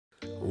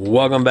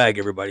Welcome back,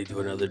 everybody, to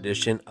another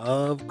edition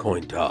of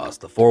Coin Toss,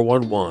 the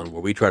 411,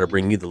 where we try to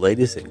bring you the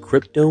latest in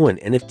crypto and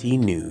NFT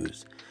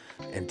news.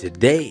 And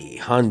today,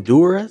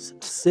 Honduras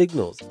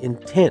signals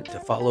intent to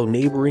follow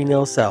neighboring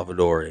El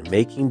Salvador in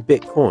making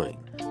Bitcoin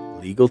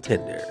legal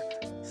tender.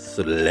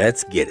 So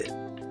let's get it.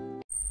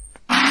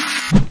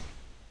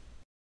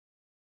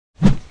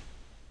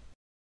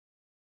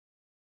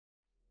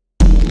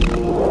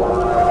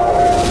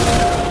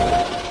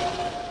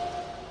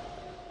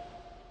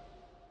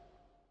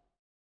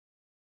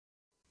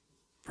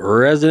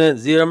 President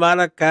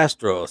Xiomara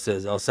Castro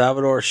says El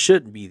Salvador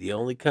shouldn't be the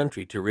only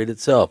country to rid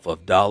itself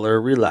of dollar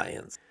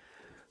reliance.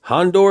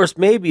 Honduras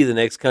may be the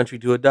next country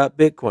to adopt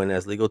Bitcoin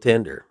as legal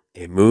tender,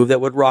 a move that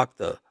would rock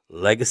the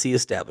legacy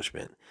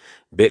establishment.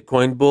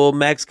 Bitcoin bull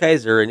Max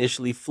Kaiser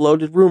initially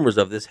floated rumors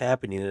of this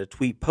happening in a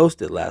tweet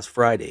posted last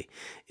Friday.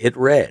 It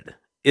read,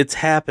 "It's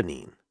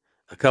happening,"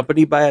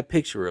 accompanied by a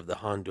picture of the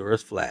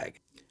Honduras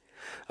flag.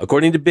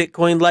 According to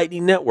Bitcoin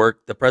Lightning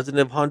Network, the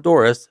president of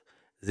Honduras,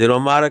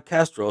 Xiomara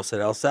Castro, said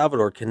El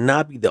Salvador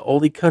cannot be the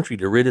only country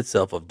to rid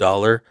itself of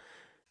dollar.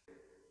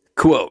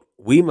 Quote,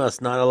 "We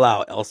must not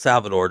allow El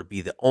Salvador to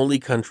be the only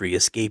country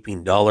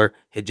escaping dollar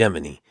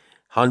hegemony.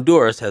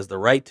 Honduras has the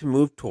right to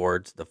move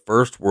towards the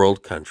first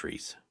world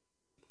countries."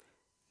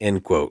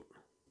 End quote.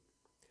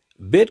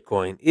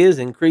 Bitcoin is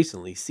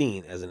increasingly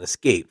seen as an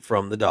escape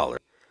from the dollar.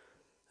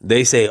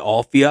 They say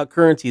all fiat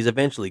currencies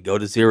eventually go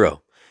to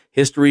zero.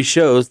 History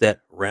shows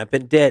that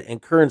rampant debt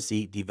and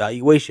currency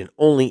devaluation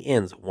only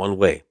ends one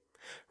way.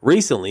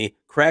 Recently,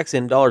 cracks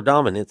in dollar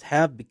dominance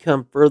have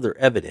become further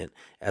evident.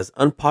 As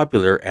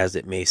unpopular as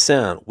it may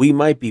sound, we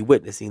might be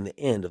witnessing the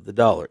end of the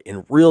dollar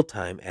in real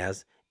time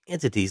as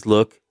entities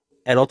look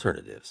at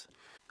alternatives.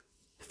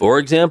 For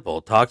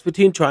example, talks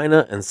between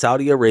China and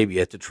Saudi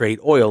Arabia to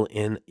trade oil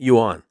in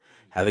yuan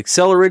have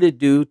accelerated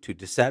due to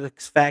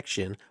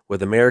dissatisfaction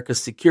with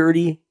America's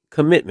security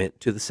commitment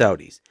to the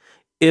Saudis.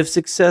 If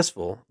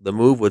successful, the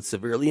move would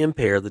severely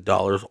impair the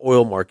dollar's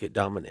oil market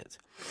dominance.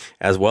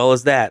 As well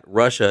as that,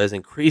 Russia has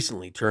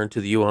increasingly turned to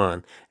the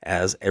yuan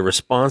as a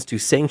response to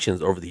sanctions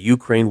over the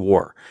Ukraine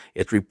war.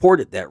 It's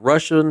reported that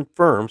Russian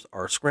firms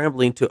are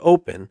scrambling to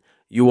open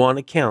yuan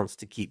accounts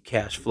to keep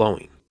cash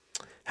flowing.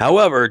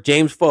 However,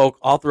 James Folk,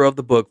 author of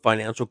the book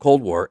Financial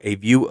Cold War, A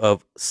View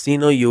of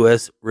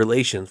Sino-U.S.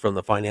 Relations from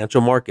the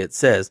Financial Market,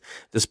 says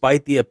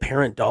despite the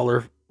apparent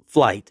dollar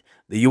flight,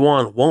 the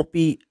yuan won't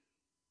be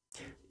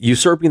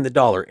usurping the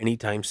dollar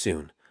anytime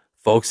soon.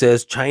 Folk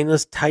says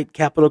China's tight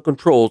capital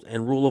controls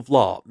and rule of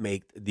law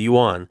make the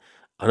yuan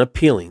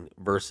unappealing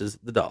versus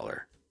the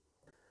dollar.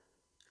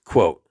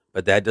 Quote,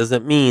 "But that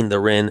doesn't mean the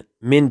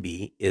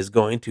renminbi is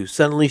going to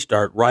suddenly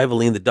start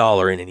rivaling the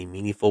dollar in any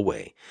meaningful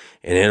way.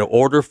 And in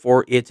order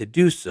for it to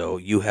do so,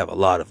 you have a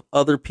lot of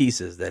other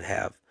pieces that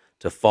have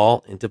to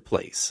fall into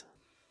place."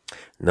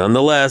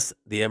 Nonetheless,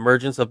 the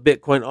emergence of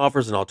Bitcoin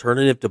offers an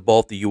alternative to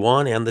both the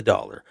yuan and the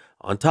dollar.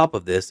 On top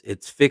of this,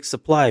 its fixed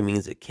supply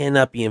means it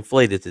cannot be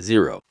inflated to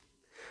zero.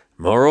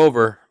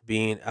 Moreover,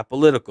 being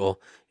apolitical,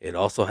 it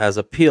also has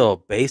appeal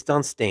based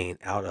on staying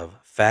out of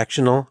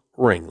factional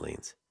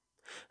wranglings.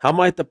 How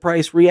might the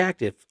price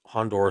react if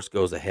Honduras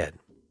goes ahead?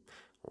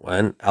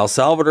 When El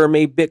Salvador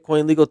made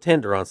Bitcoin legal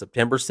tender on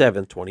September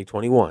 7,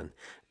 2021,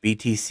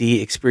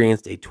 BTC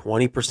experienced a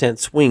 20%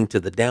 swing to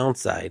the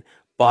downside,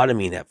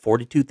 bottoming at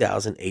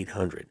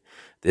 42,800.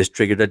 This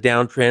triggered a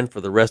downtrend for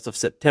the rest of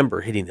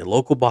September, hitting a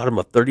local bottom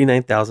of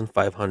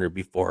 39,500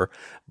 before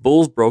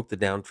bulls broke the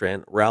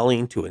downtrend,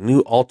 rallying to a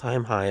new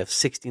all-time high of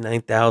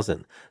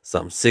 69,000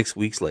 some 6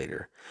 weeks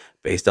later.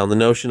 Based on the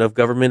notion of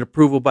government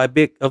approval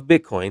of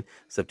Bitcoin,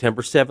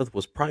 September 7th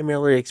was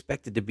primarily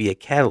expected to be a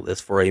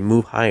catalyst for a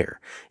move higher.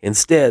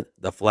 Instead,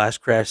 the flash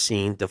crash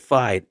scene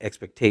defied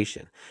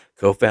expectation.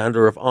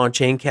 Co-founder of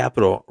On-Chain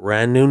Capital,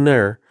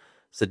 Ranunner,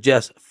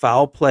 suggests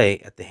foul play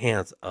at the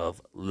hands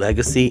of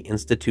legacy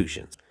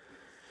institutions.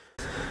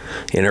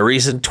 In a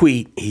recent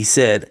tweet, he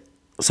said,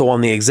 "So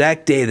on the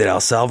exact day that El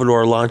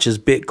Salvador launches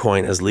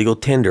Bitcoin as legal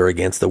tender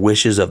against the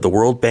wishes of the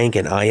World Bank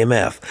and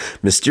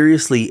IMF,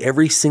 mysteriously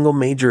every single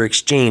major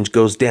exchange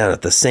goes down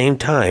at the same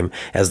time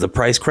as the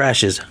price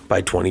crashes by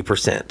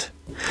 20%.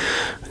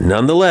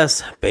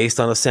 Nonetheless, based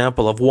on a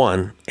sample of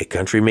one, a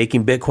country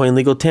making Bitcoin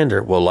legal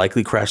tender will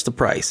likely crash the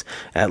price,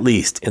 at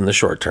least in the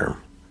short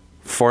term.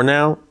 For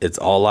now, it's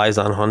all eyes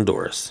on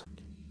Honduras."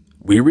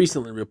 We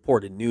recently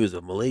reported news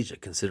of Malaysia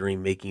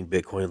considering making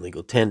Bitcoin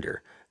legal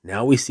tender.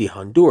 Now we see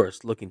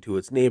Honduras looking to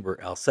its neighbor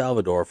El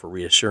Salvador for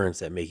reassurance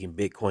that making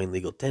Bitcoin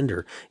legal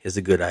tender is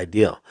a good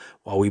idea.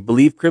 While we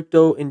believe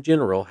crypto in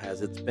general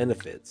has its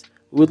benefits,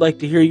 we would like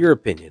to hear your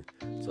opinion.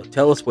 So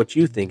tell us what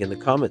you think in the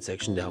comment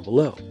section down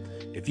below.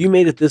 If you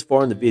made it this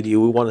far in the video,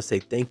 we want to say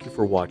thank you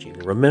for watching.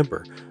 And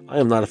remember, I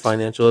am not a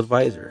financial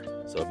advisor.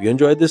 So if you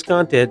enjoyed this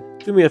content,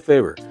 do me a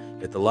favor.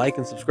 Hit the like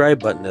and subscribe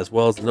button as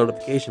well as the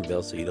notification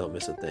bell so you don't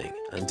miss a thing.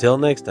 Until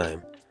next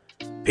time,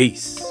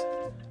 peace.